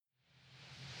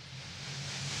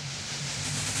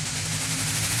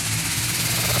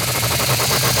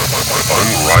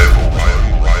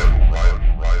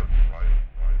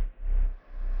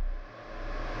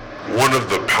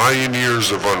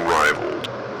years of Unrivaled.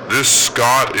 This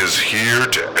Scott is here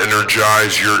to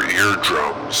energize your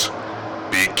eardrums.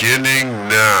 Beginning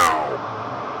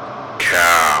now.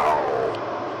 Cow.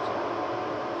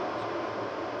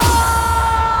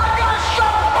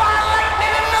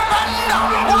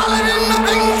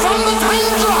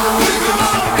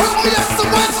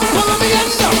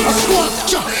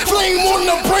 Flame on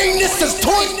the brain, this is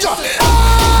torture.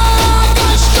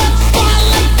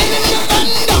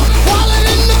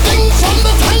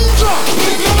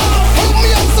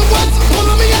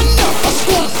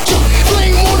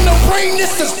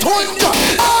 This is torture.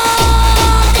 I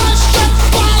got struck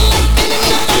by lightning in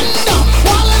the thunder,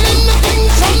 wallet in the thing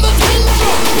from the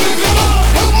tundra.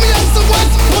 Help me up some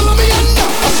words, pulling me under.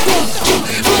 A scorcher,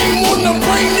 flame on the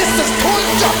brain. This is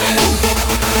torture.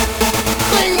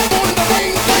 Flame on the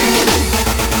brain, flame.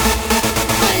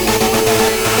 Flame on the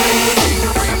brain.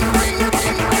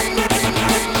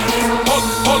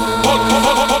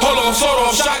 Hold on, sort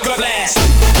of shotgun blast.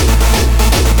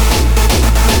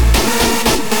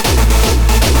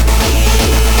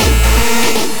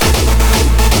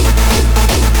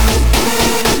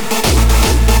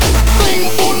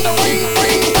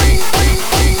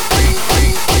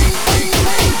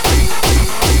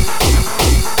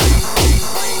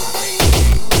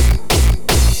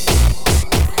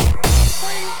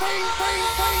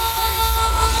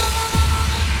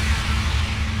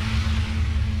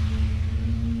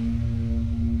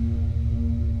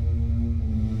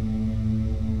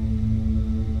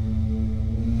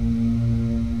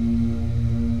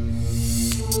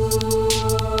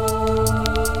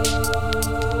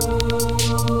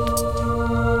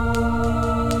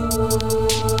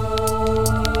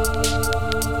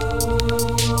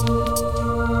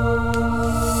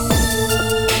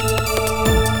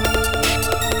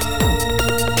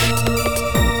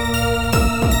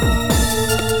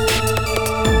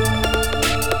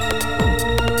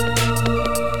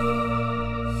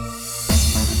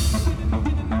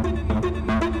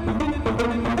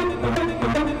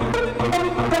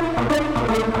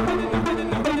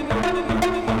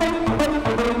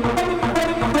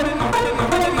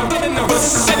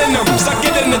 Synonyms, I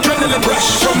get an adrenaline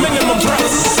rush from minimum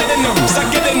thrust. Synonyms, I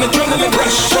get an adrenaline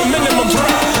rush from minimum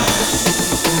thrust.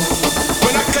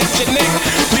 When I cut your neck,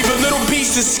 leave a little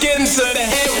piece of skin so the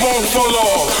head won't fall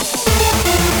off.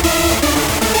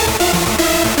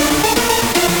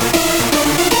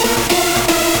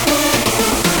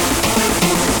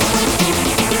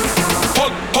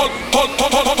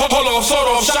 Hold on, sort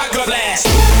of shotgun blast.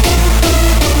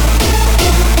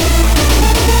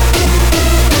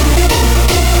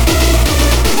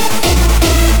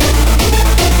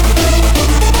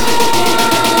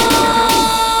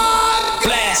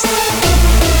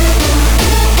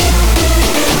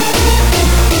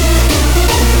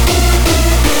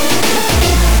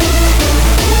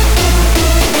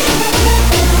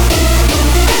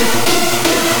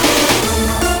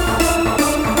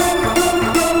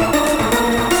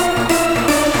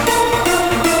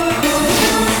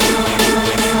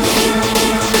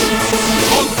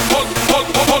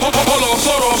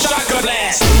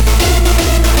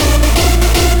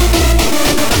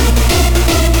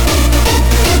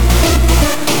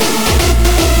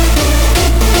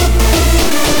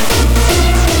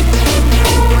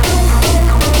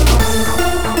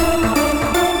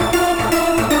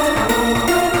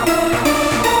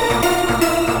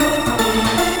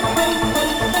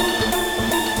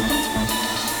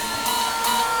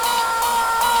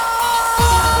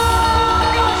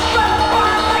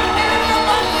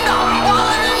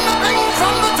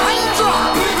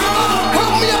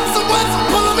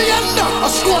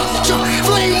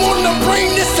 Flame on the brain,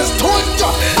 this is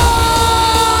torture.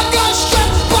 I got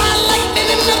struck by lightning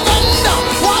in the thunder,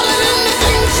 wallet in the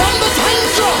thing from the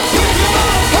tundra.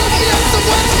 Help me up some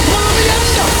words, pulling me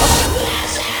under.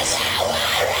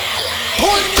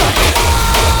 Torture.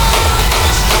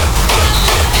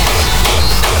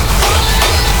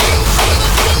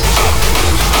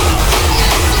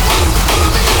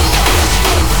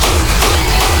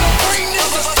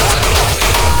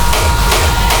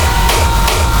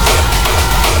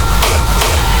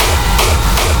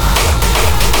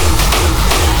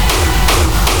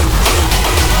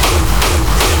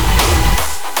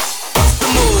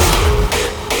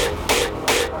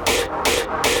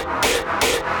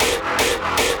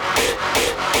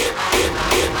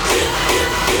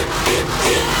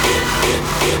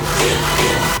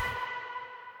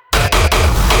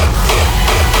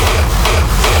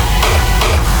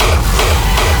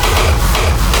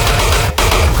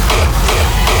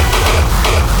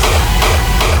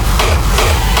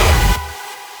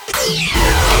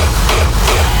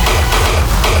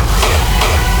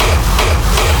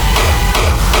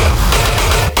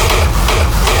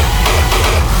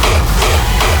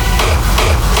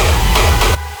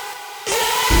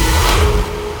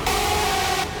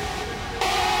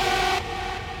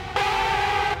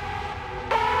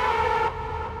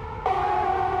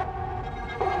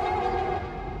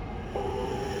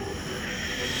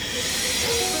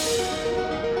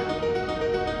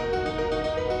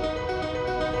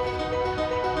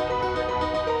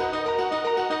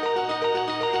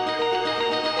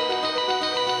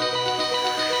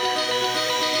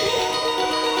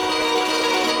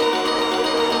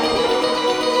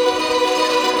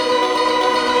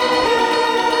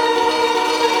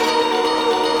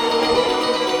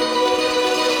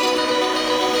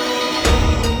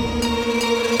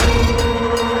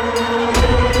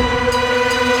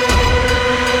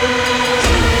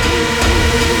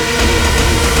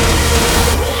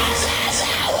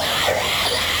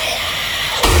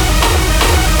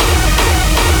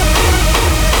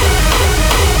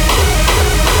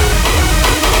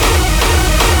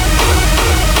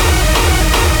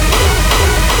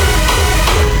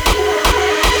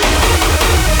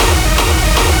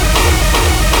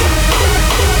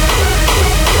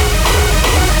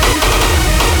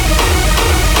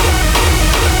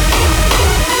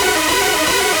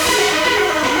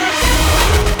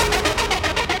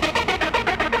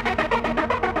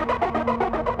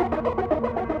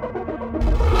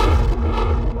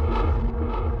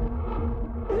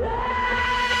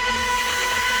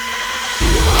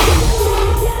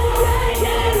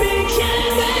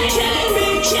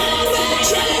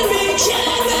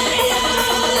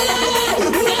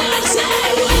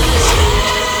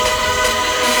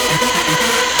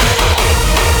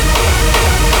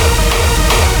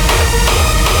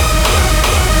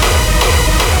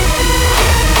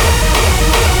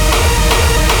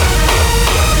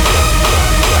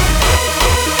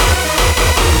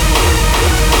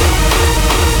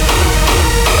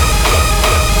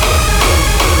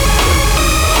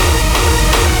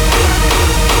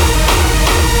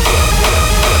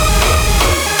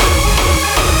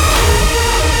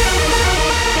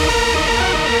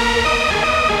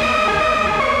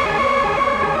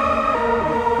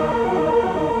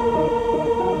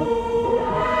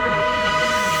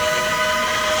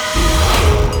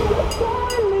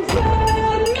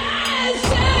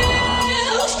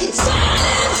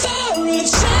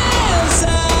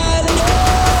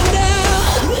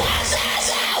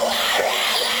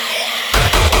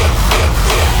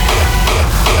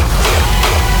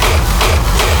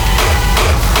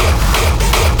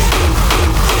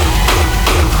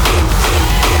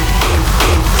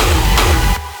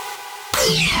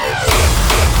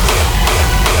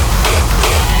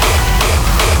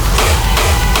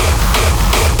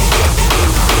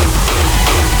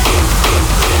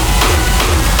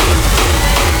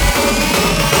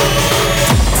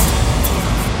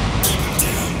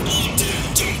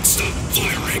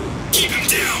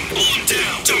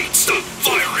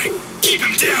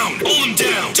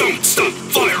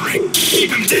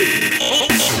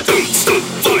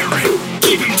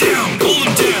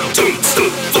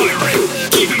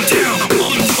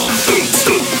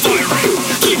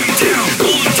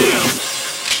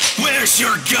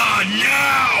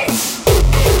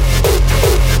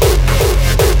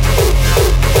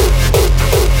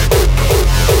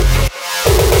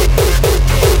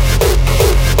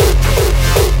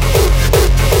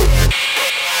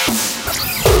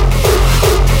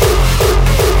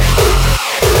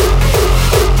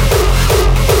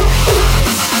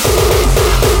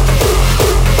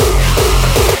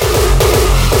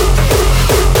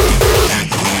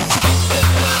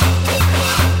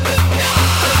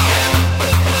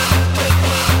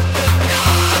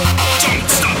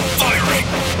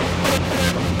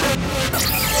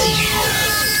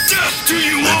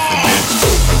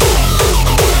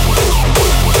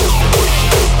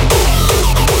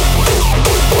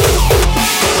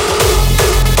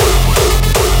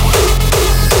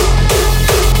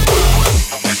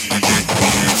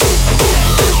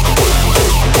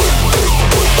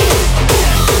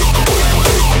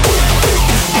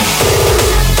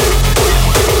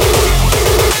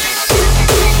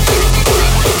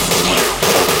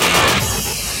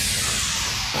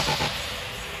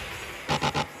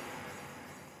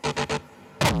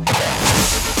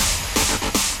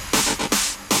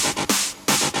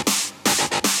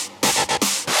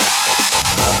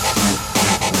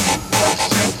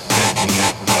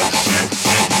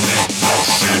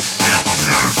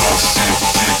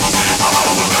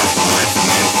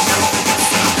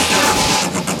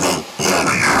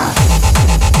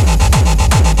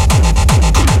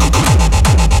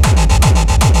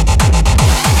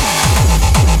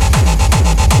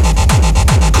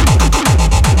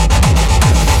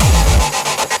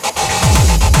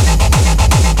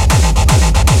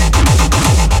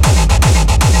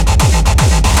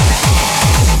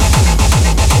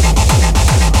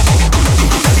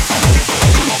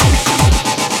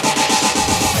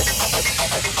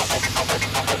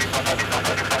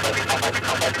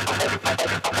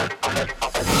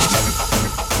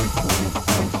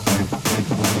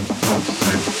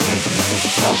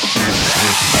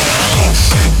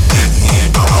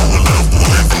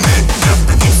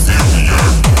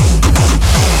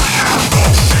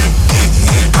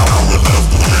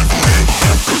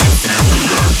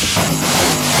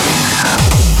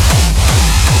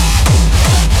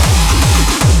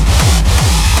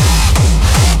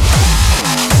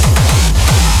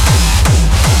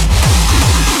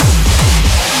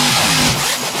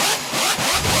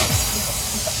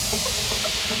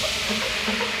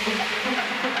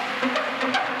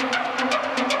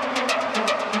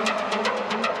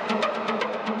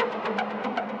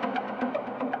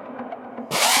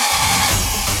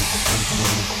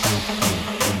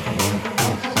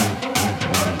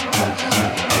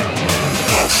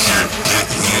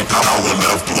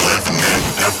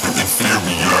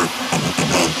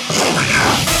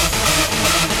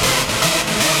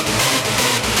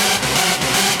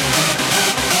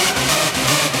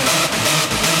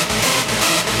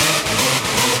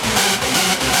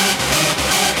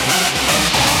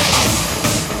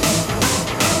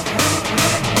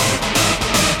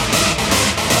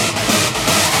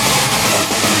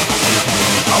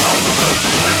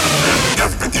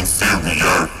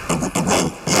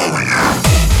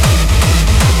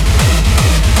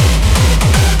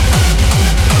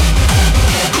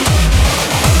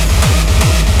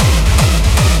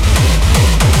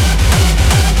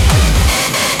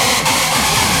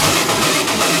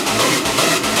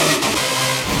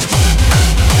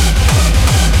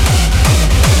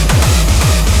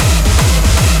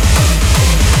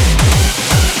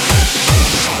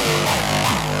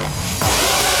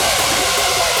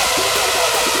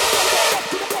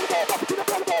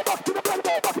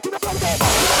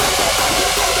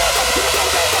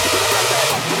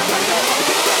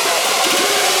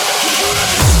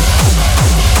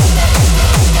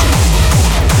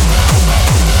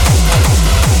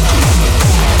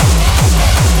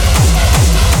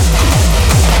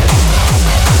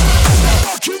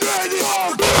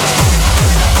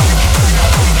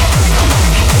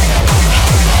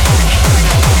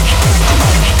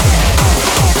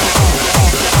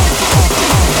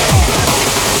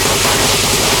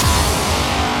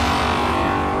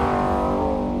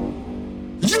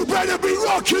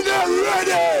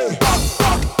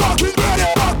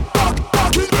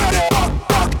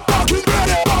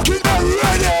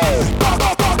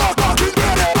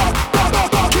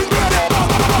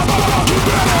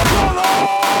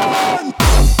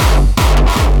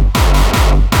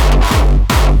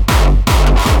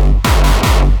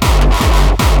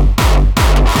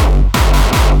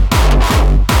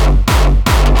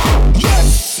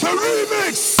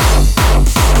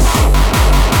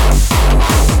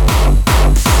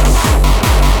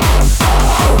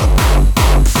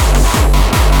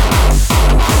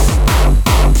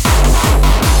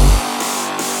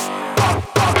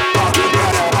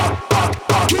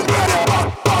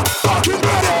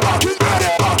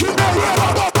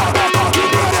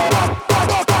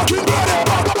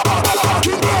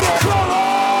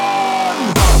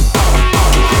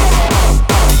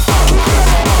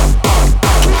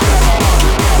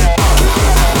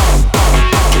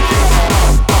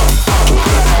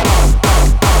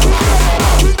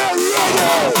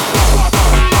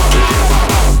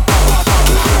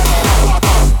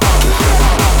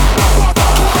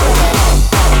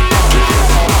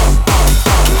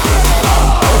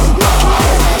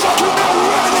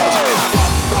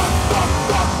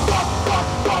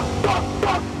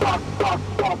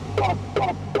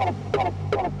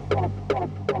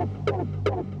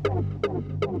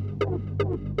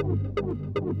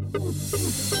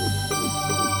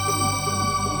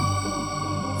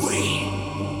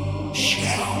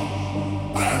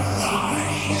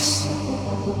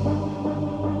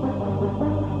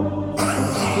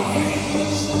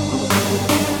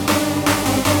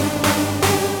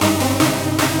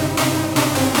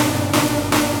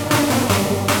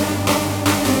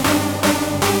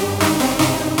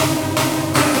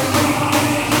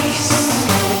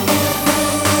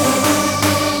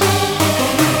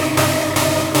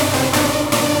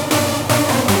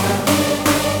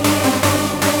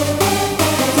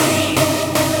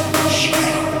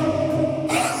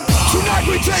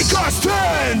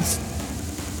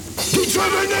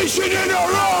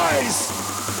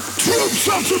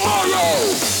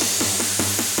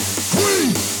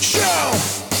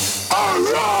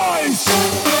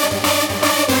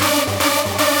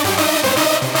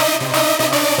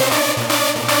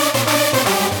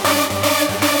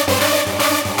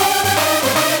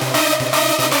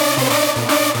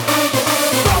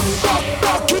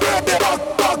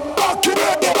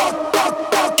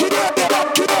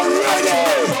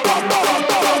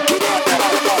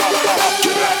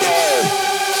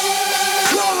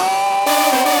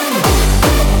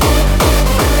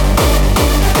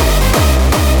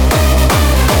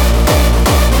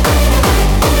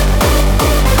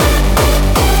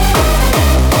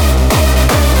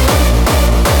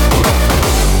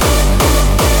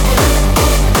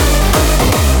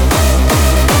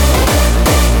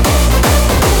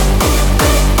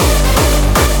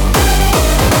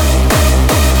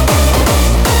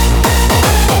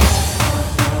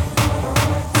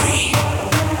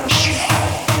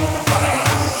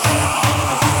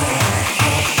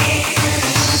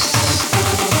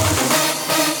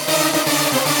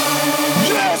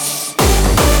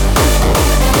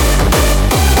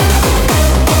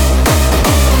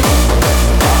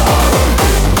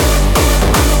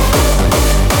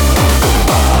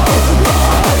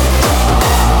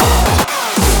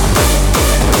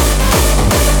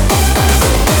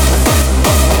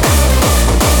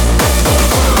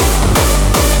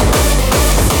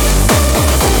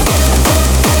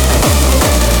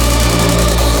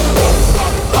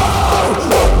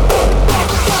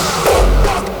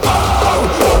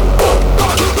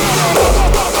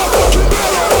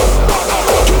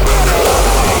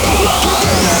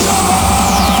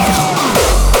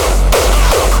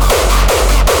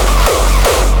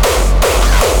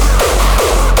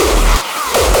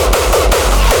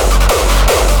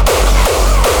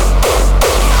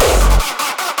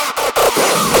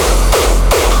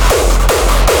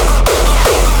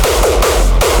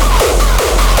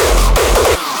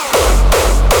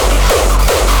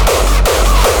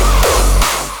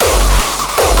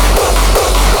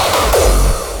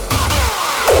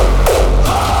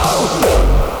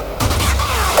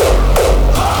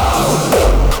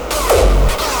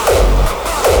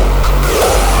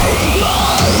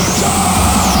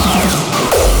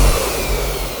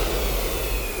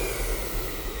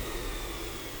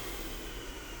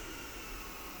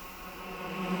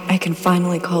 can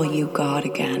finally call you God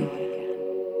again.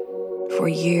 For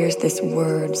years, this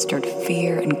word stirred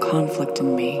fear and conflict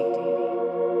in me,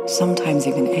 sometimes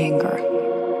even anger.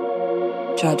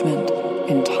 Judgment,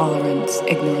 intolerance,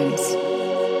 ignorance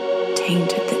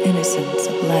tainted the innocence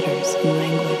of letters and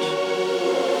language.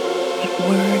 But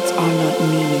words are not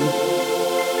meaning,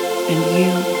 and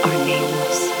you are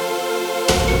nameless.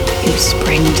 You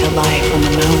spring to life on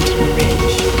the mountain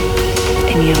ridge,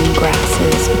 in young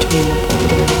grasses between the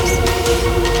boulders,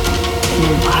 in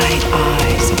the wide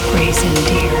eyes of brazen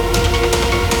deer,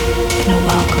 in a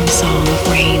welcome song of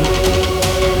rain,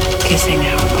 kissing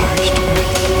our parched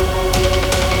earth.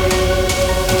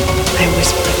 I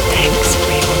whisper thanks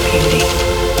for your beauty,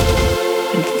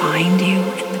 and find you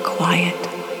in the quiet.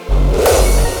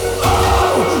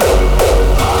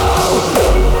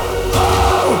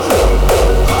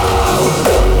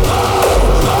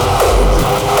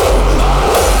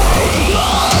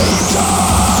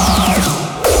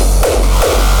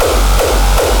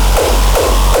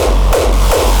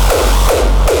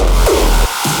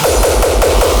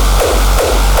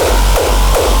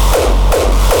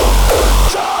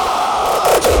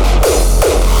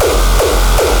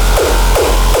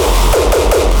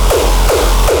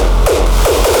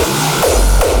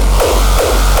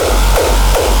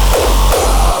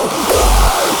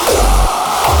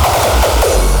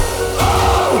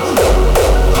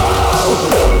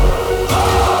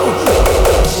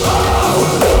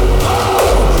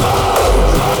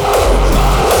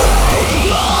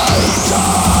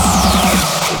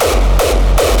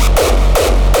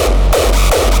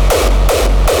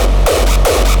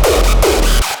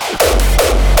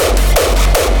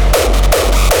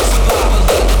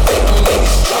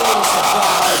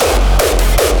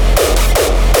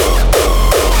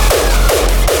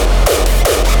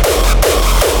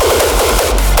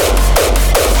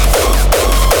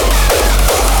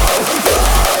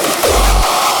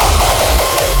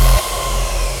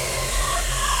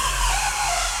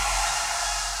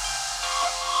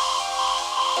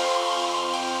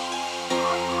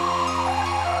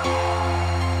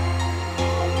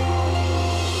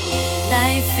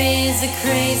 Life is a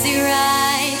crazy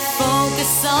ride.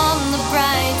 Focus on the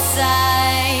bright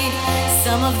side.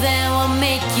 Some of them will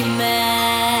make you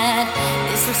mad,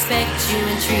 disrespect you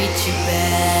and treat you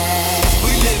bad.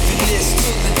 We live in this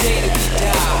till the day that we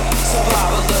die.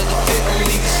 Survival of the fit,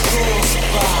 only the strong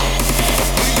survive.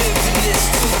 We live in this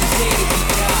till the day that we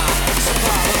die.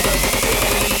 Survival of the fit,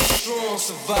 only the strong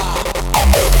survive.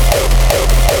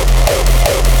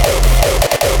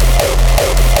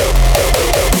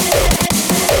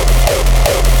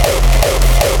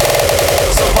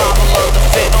 Survival of the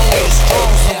fit, only the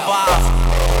strong survive.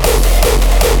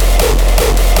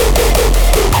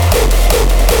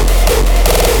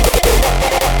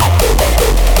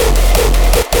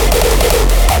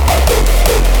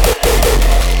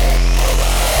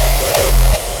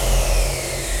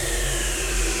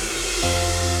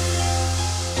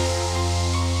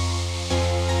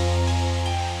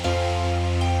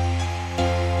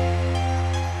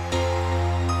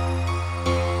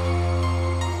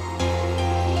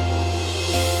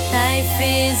 Life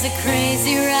is a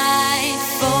crazy ride.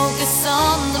 Focus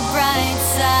on the bright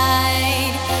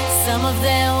side. Some of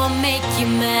them will make you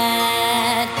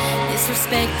mad,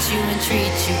 disrespect you and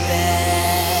treat you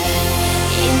bad.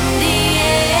 In the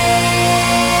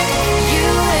end, you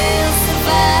will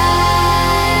survive.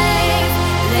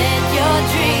 Let your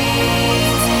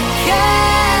dreams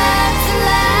come to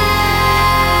life.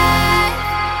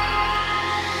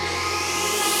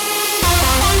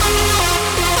 Come to life. We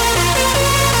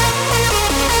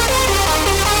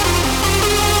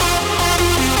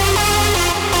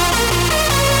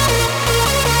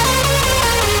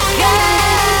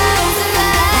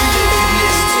live in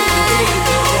this till the day that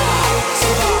we die.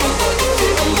 Survival of the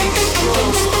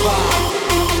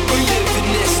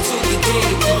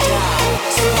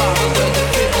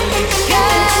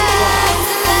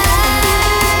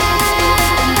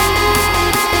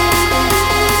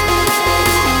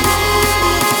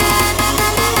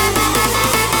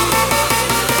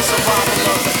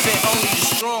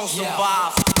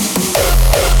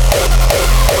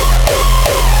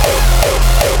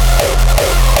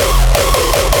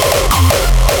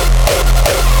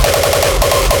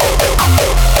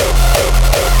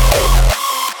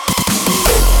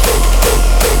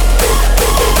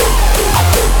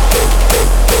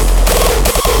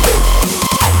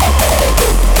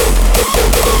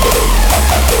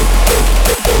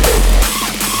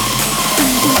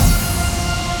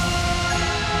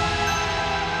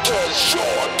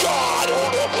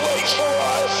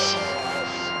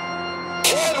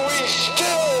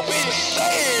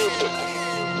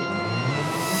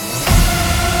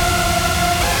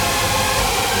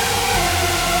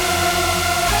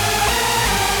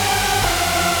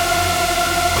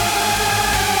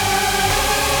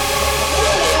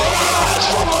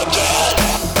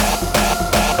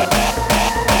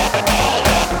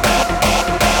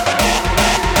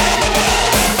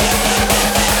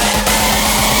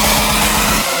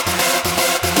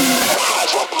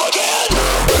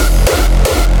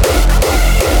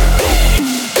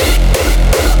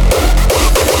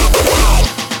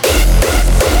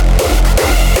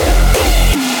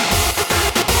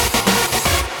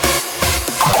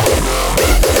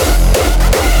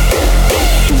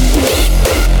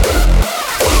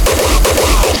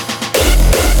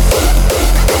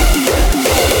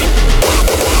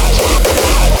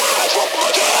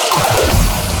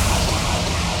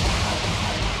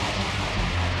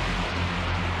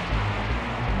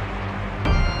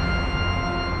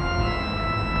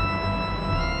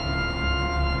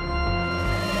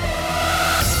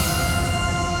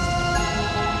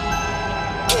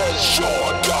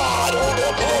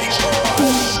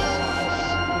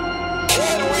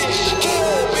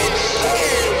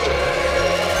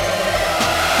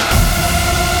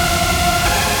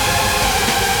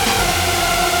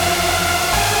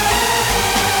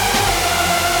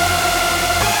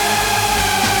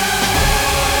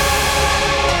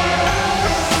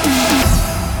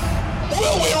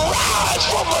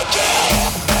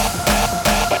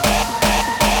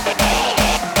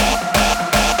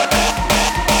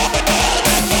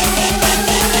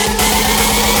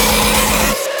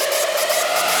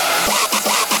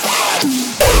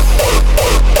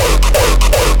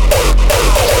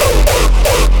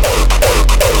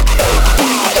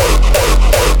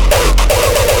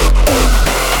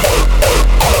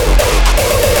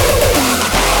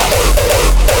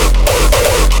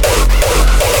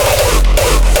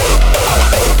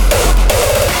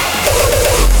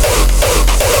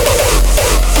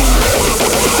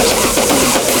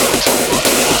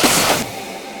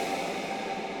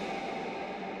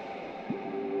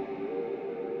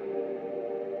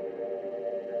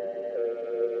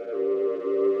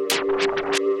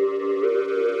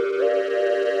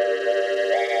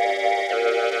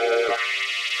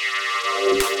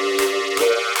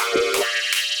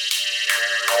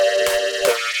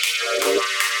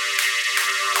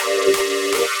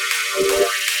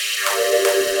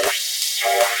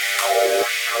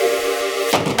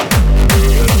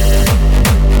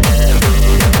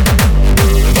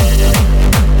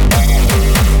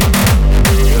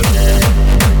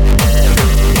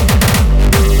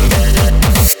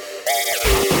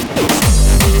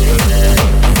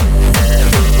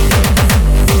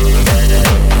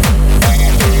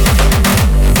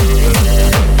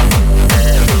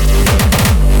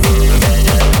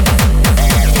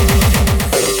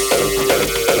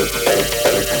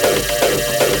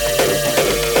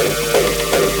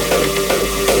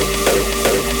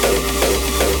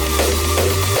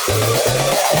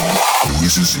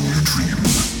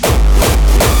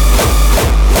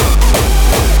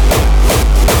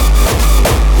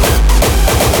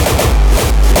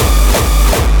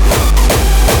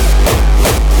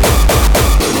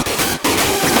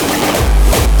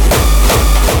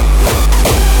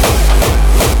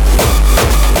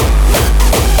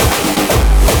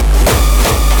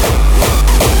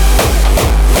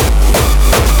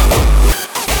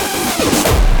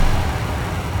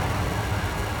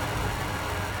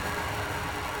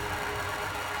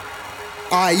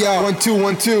Yo, 1 2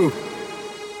 1 2.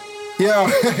 Yo.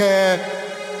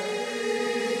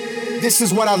 This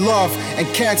is what I love and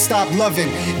can't stop loving.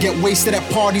 Get wasted at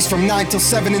parties from 9 till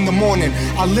 7 in the morning.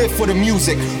 I live for the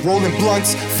music, rolling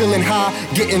blunts, feeling high,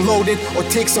 getting loaded, or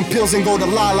take some pills and go to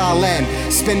La La Land.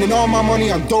 Spending all my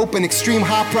money on dope and extreme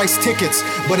high price tickets,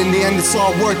 but in the end it's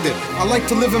all worth it. I like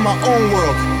to live in my own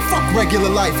world. Fuck regular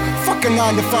life, fuck a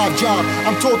 9 to 5 job.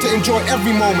 I'm told to enjoy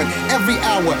every moment, every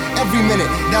hour, every minute.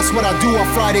 That's what I do on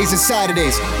Fridays and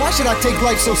Saturdays. Why should I take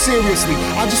life so seriously?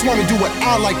 I just want to do what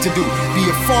I like to do, be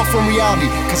it far from reality,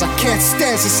 cause I can't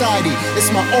stand society. It's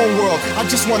my own world, I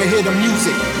just wanna hear the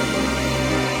music.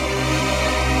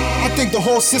 I think the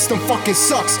whole system fucking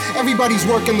sucks. Everybody's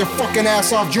working their fucking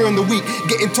ass off during the week,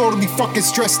 getting totally fucking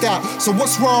stressed out. So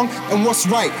what's wrong and what's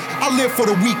right? I live for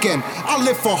the weekend, I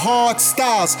live for hard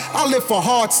styles, I live for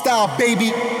hard style,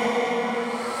 baby.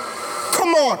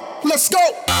 Come on, let's go!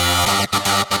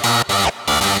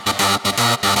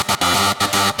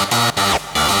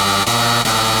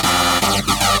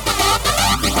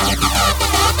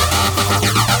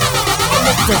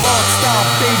 Hard style,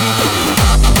 baby.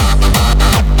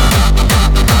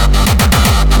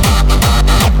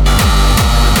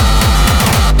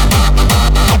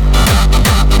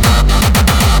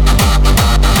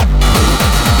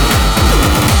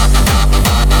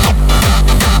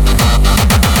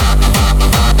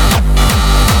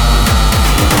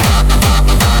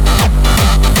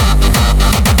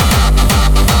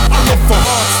 I live for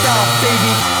hard style,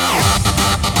 baby.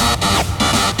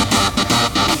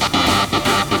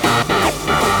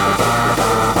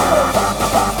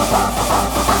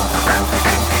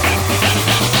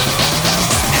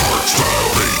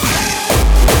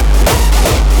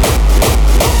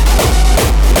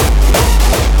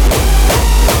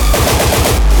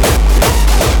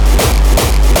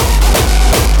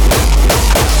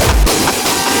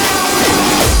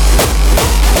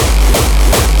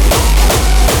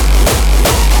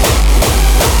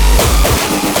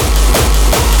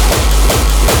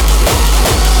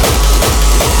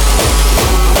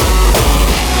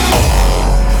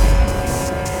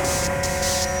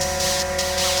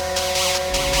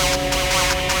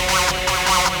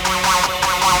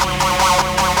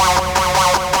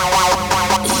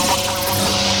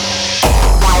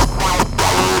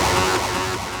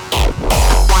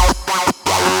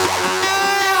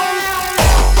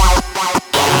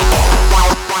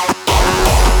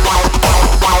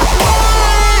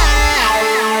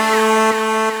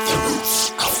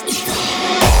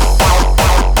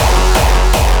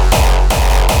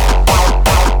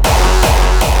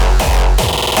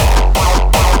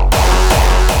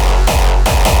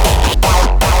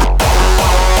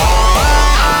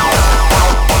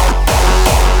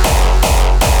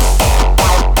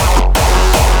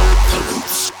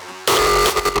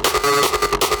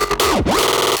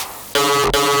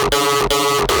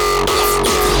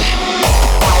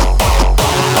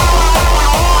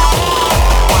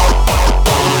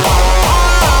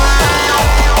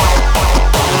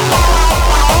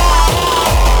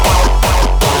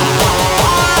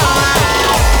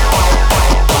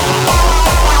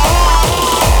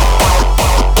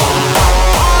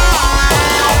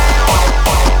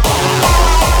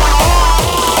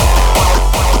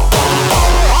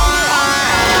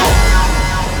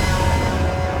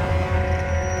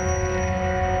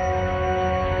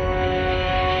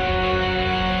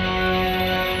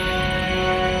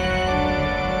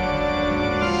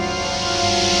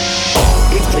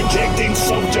 Projecting,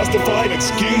 self-justifying,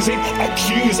 excusing,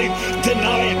 accusing,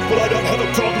 denying, but I don't have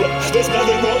a problem. There's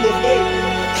nothing wrong with me.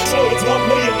 So it's not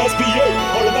me, it must be you,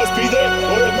 or it must be them,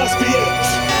 or it must be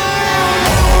it.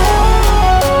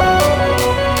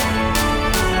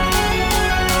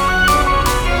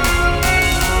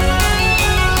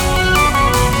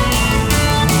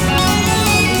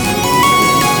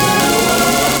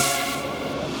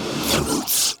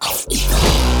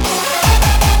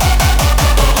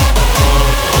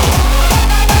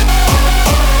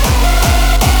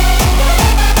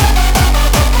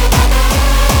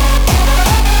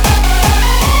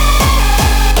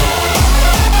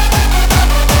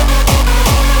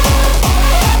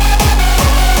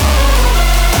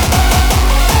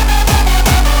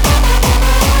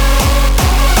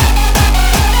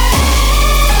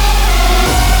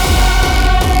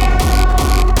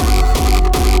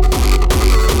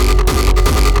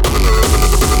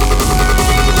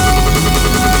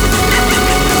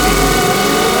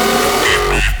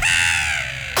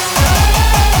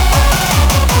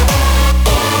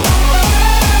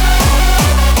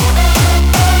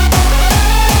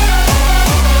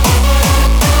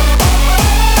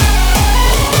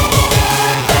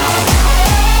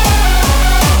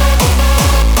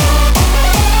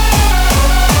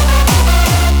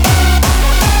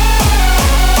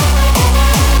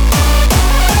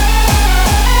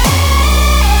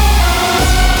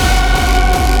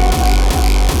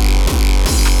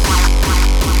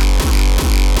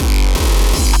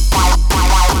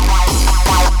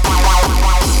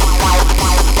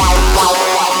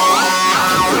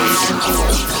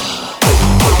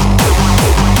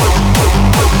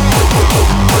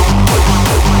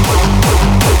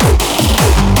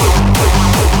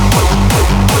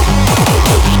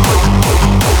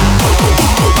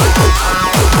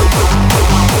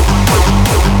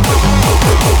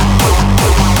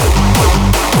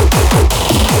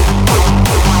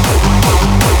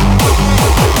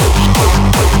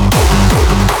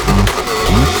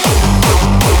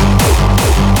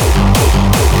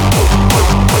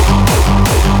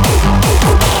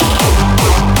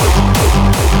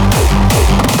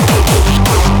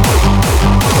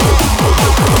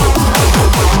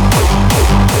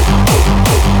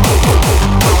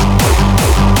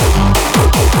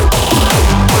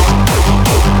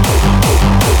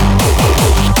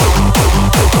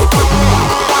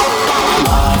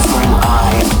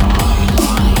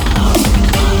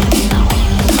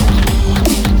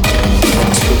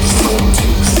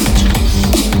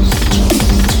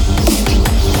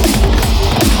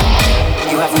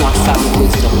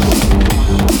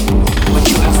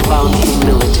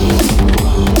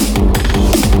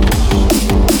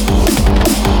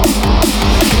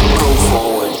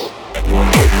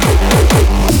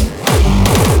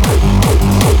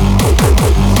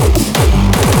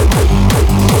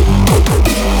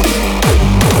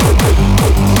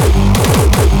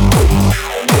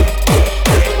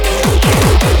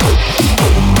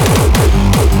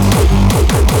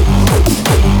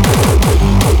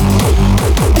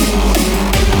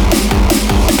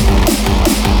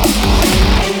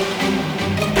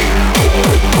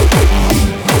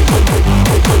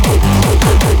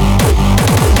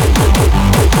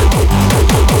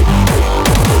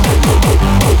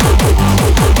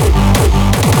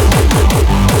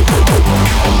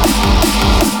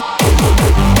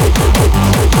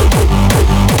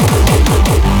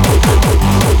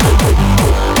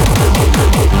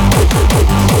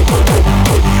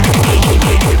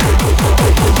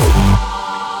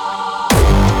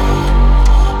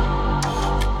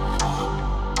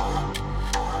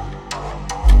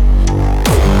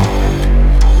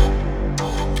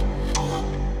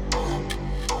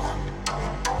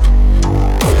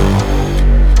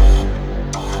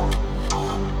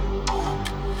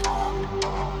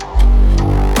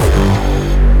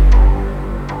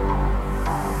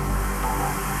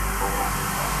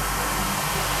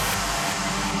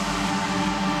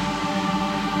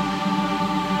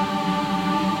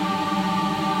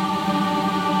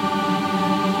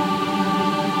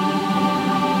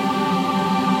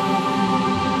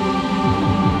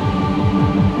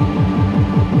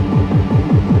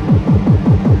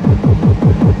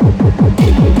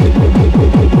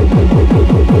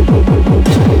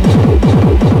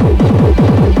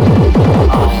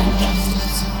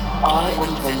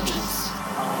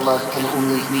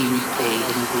 we repay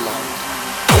in blood.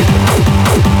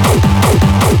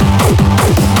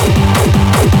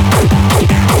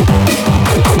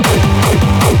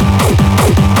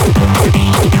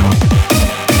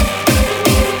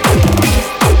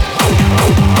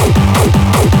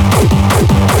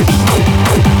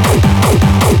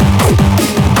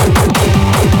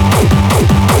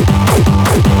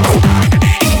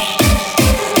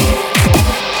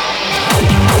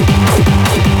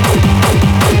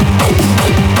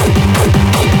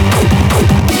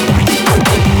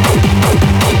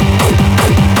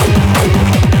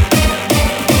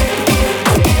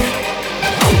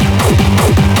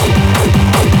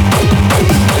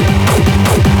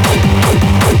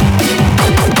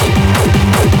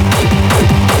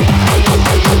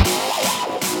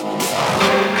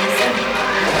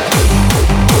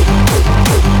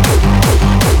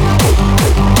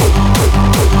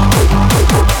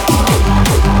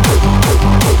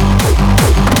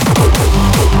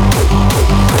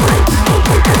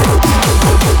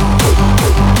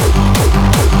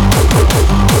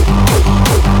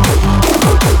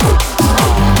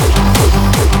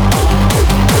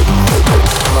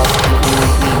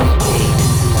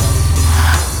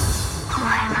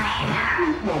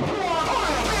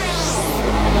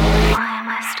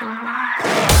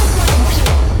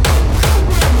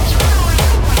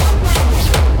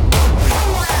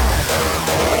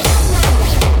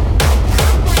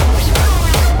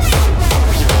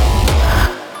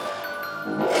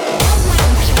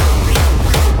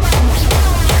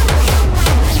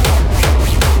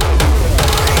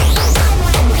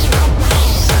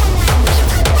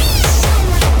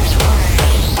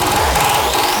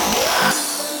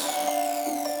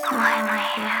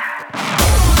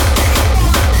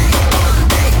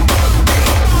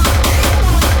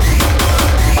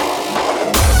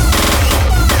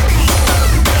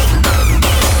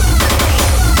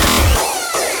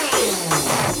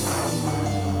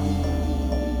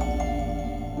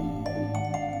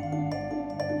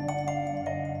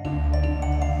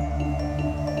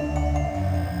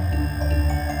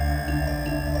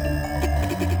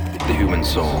 human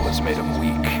soul is made of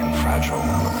weak and fragile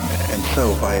elements. And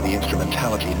so, via the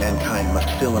instrumentality, mankind must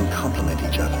fill and complement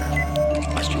each other.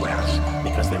 Must you ask?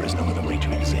 Because there is no other way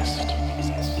to exist.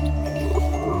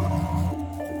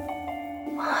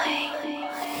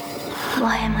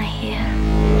 Why am I here?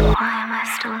 Why am I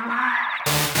still alive?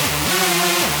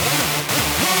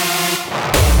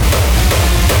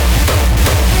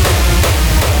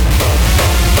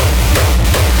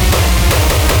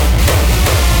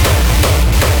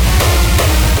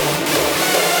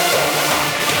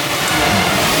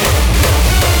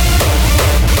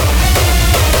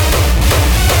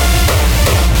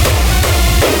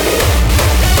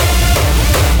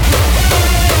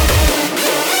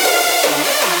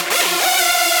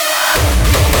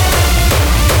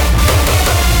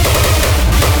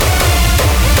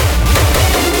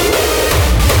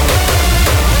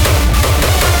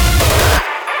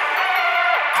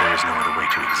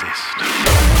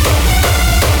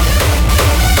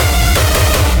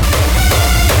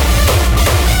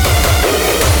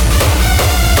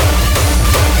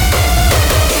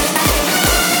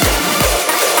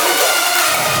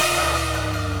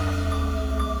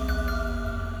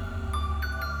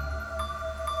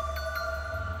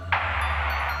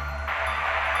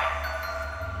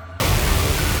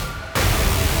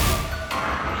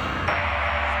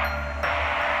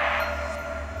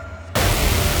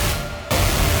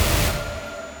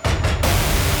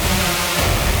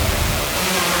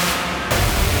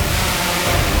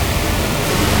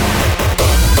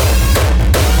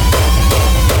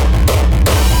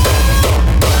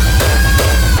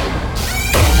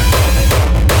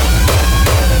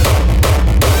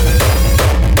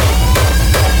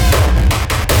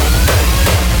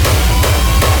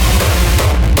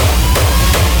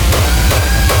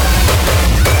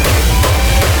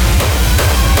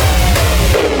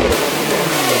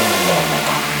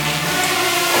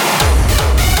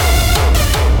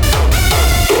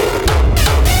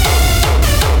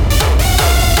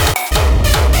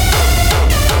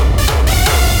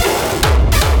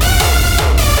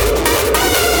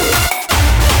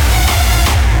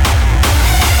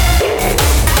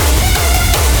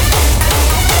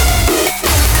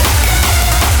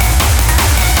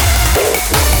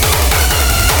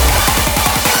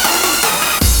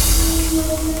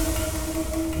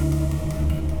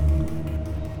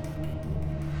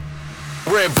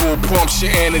 Red Bull pumps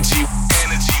your energy.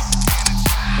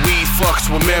 Weed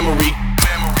fucks with memory.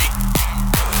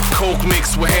 Coke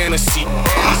mixed with Hennessy.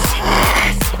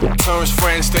 Turns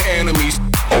friends to enemies.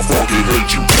 I fucking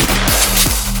hate you.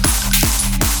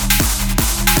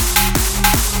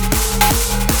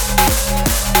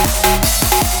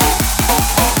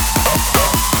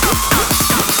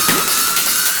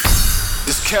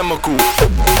 chemical.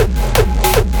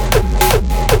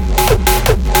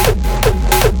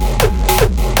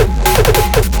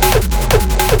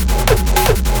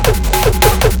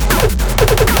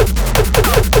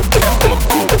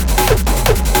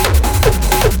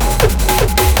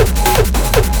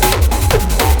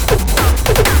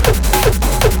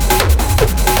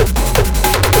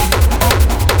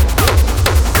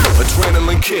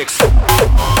 Adrenaline kicks.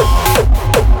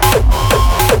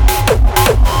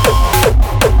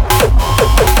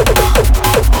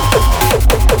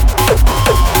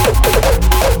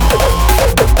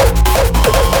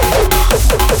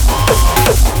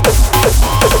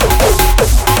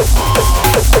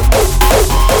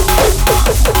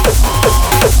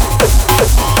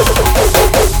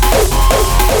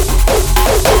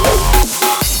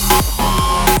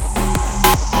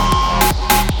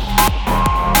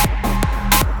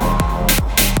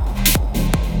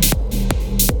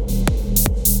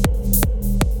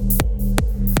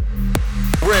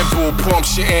 Red Bull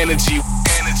pumps your energy.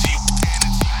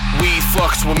 Weed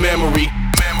fucks with memory.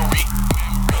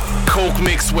 Coke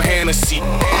mixed with Hennessy.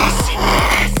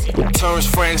 Turns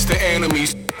friends to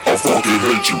enemies. I fucking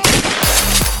hate you.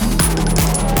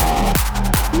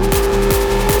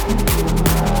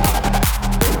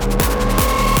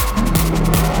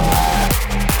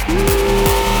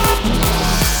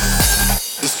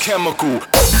 It's chemical.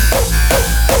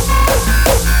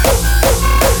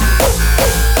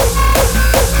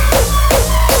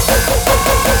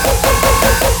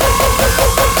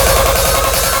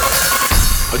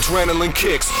 Adrenaline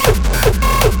kicks.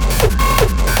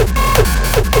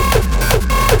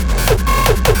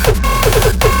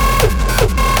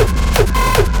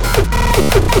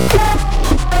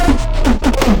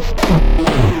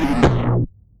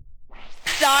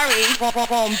 Sorry,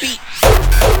 wrong beat.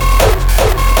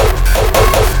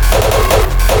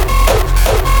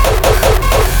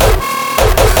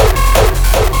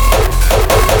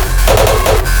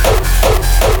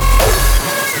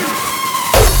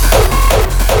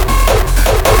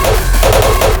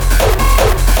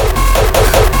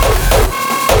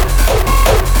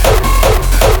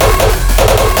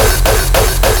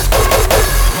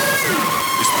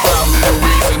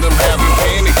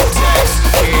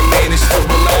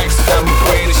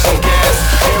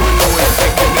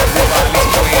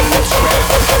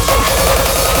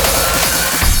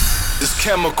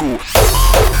 Chemical.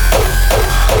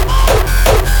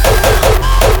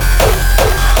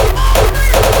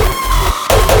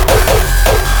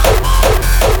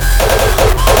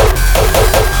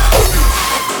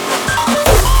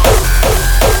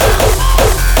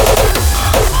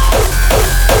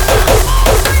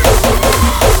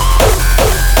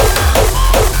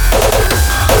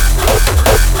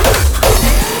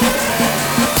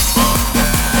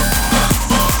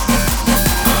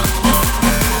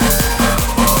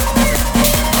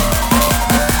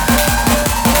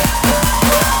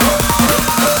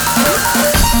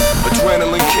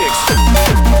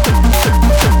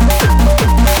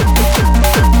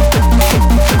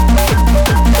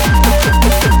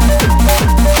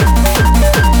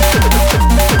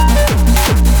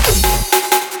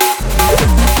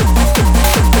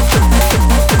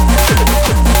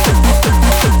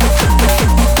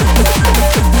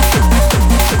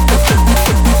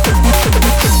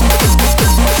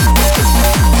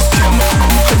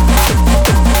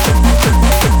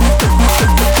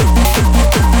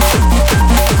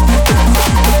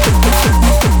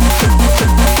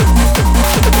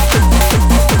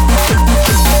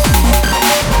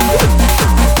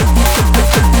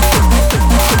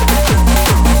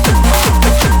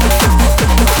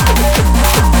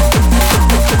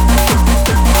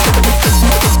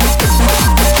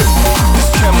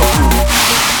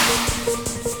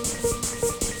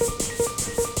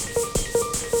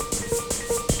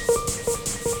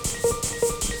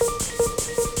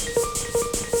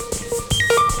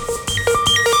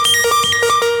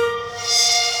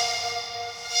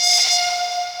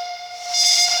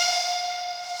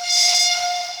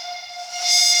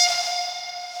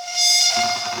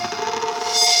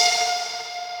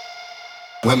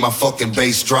 When my fucking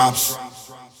bass drops,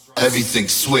 everything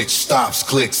switch, stops,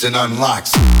 clicks, and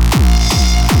unlocks.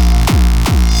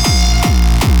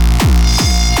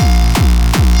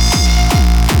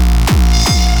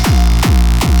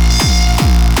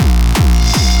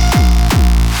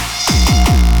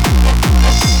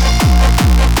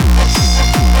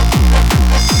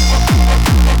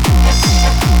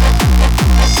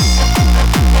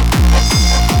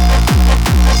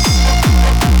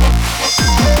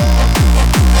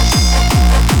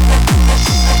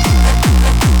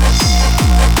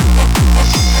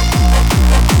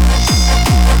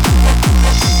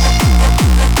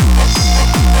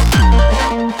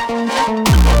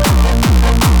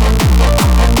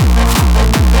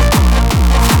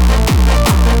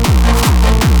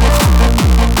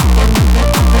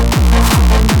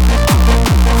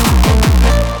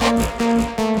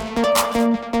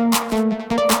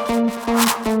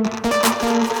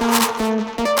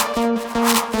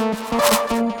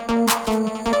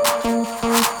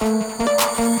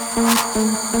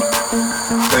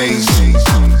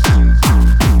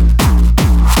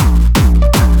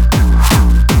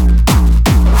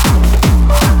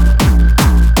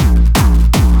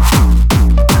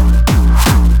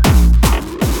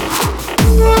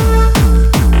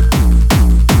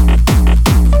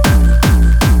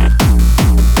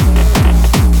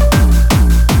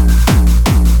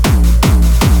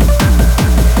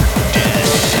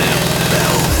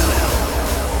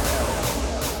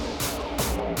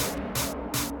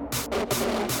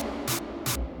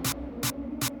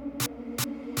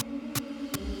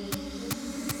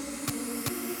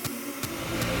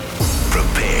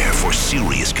 for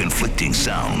serious conflicting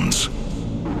sounds.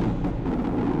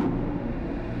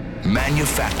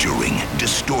 Manufacturing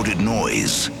distorted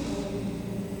noise.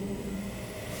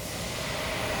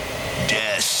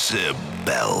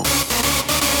 Decibel.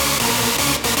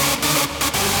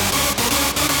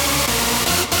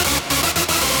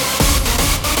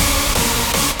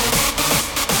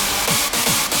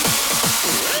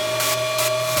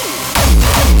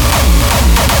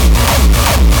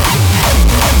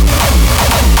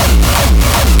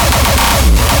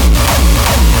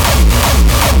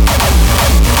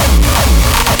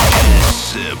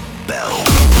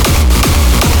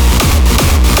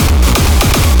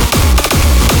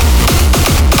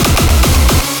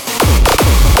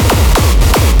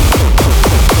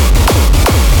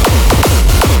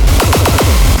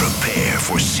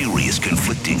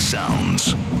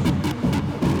 Sounds.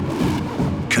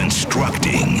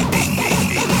 Constructing.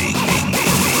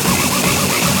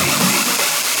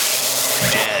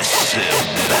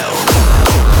 Decibel.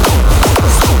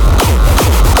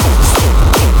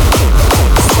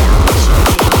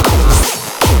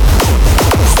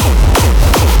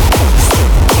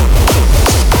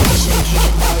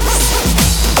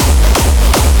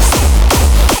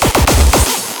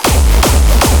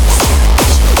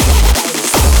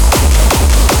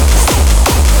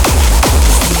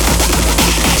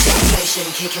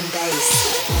 Kicking bass.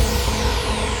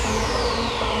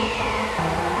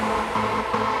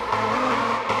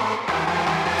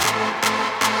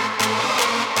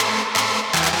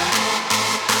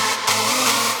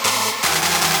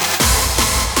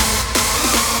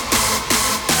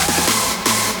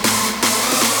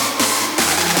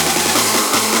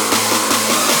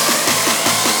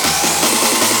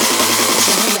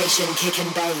 Generation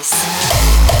kicking bass.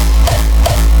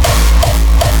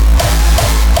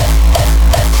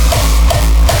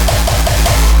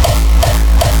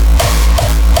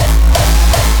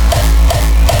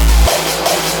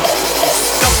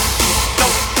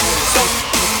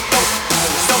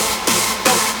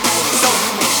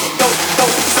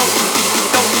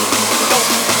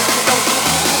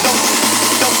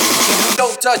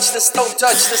 Touch this, don't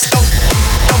touch this, don't.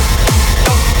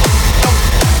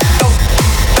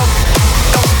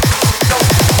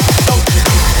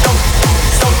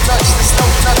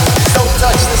 Don't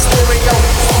touch the stereo.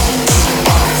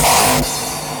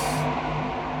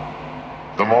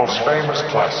 The most famous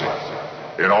classic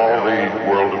in all the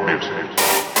world of music.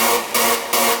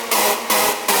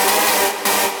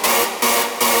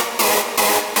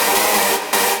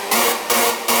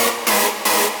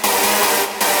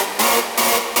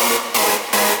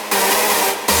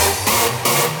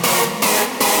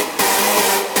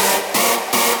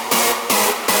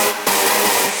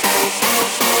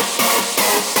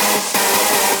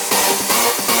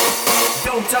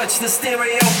 Touch the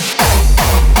stereo.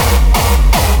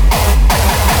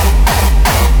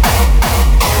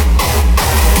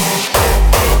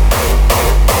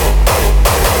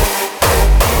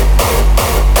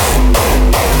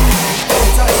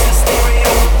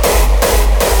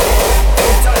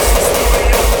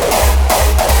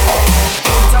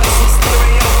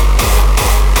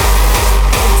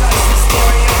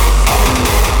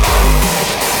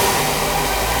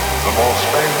 The most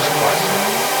famous classic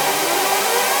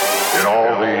in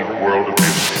all the world of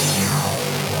music.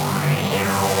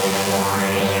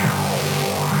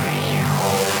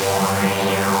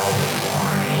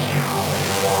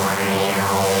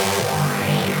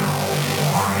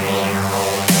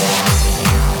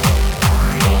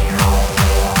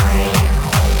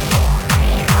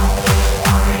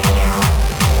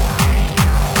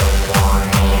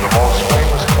 The most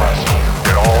famous classic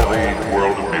in all the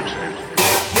world of music.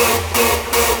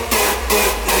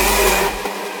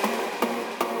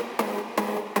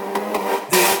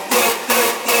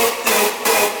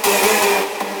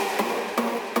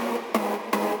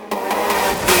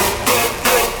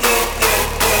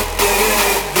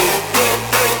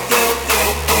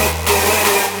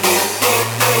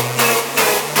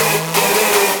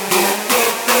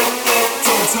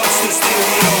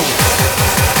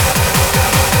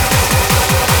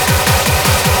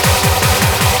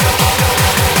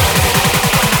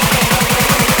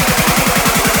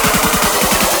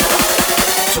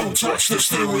 Touch the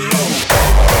stereo.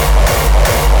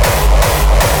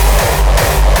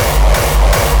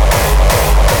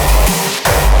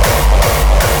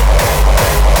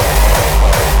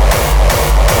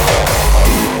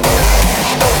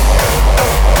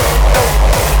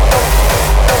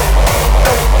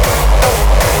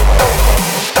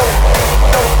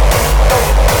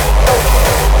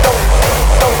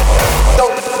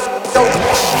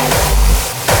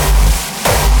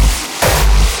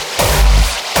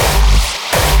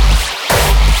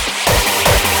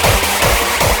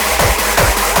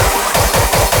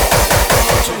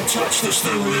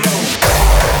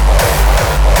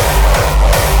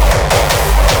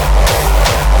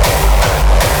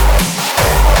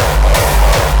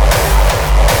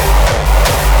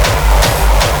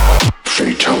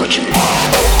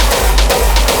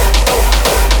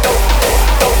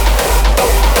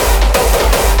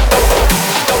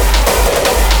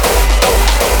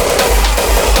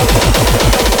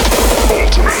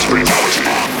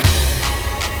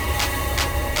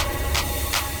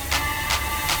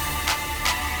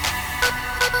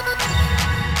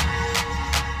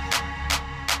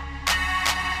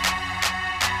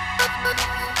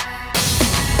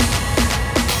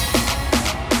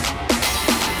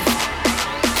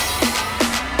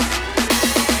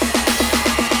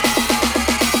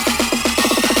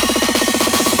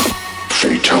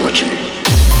 Fatality.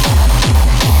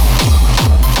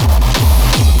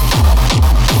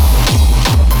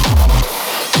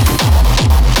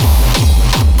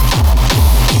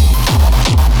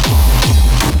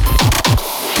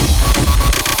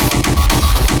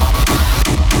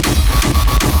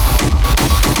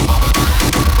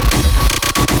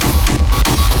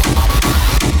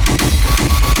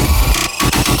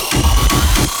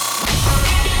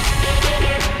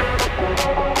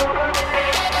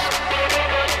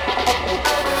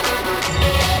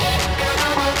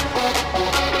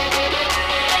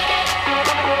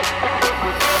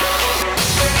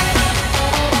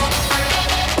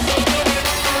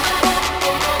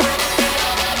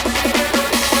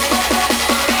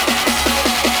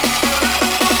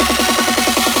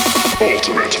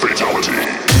 Ultimate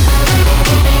fatality.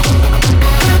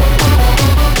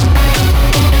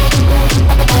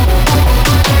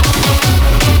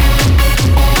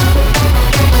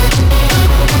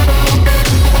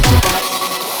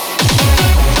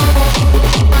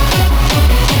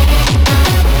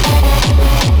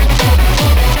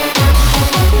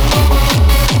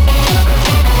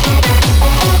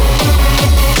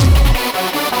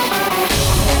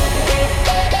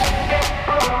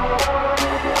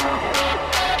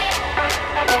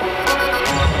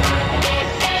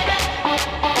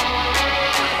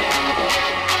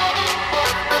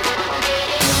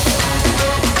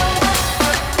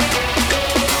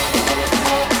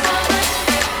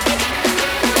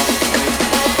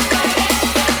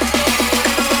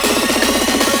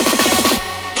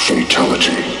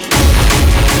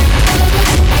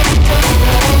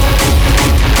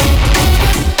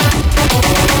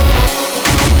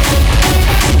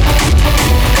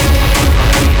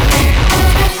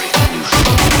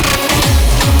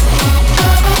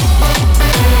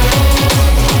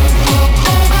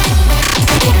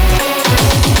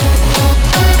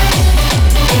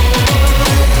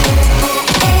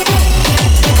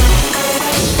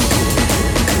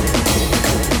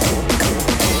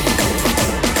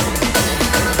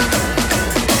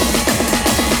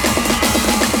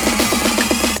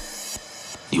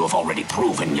 You have already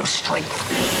proven your strength.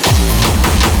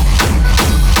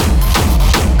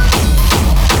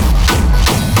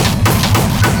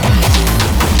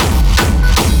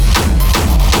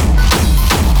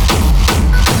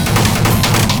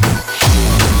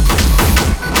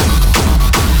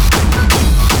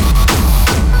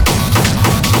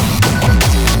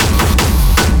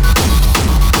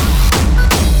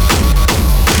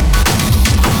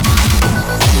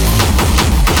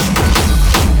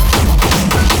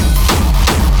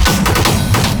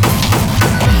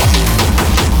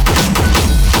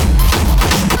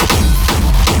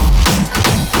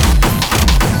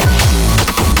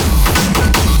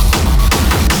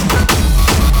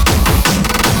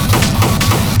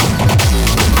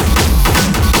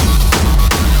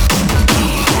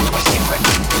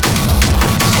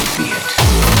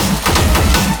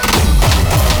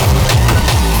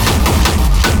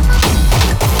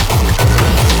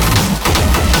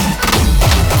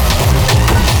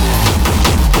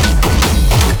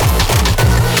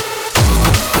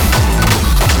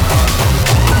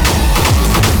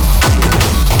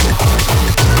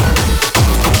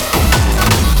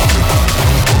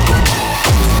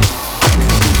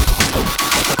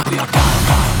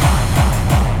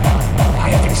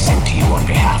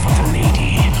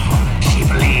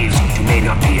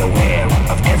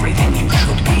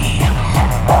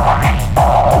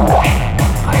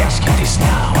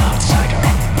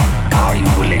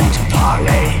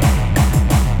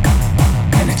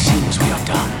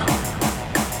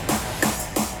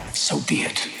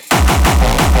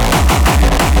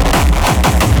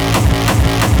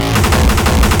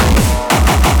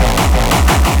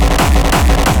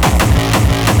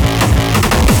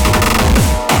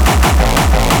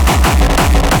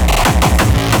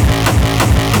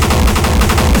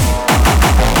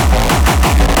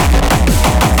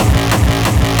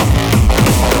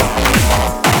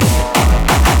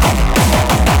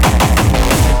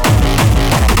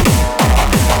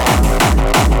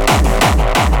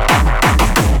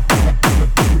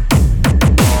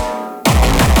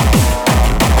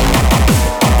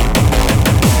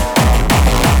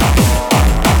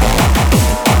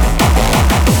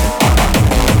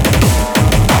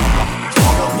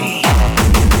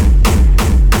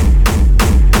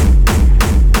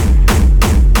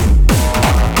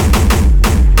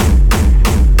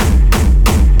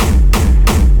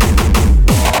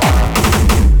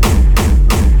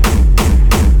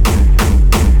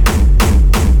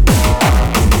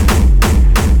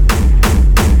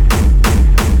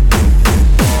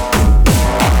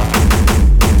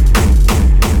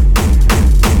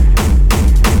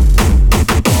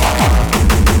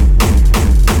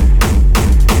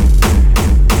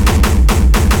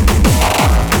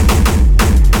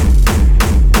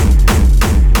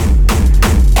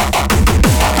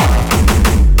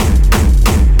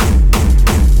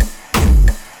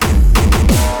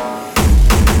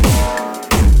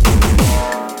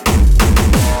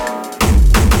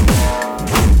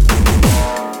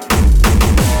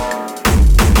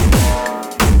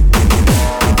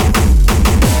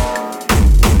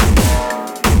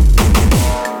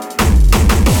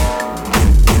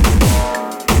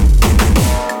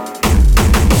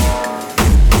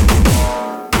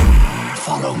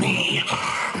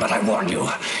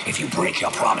 If you break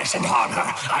your promise and harm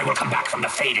her, I will come back from the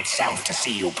Fade itself to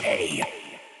see you pay.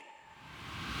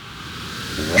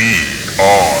 We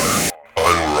are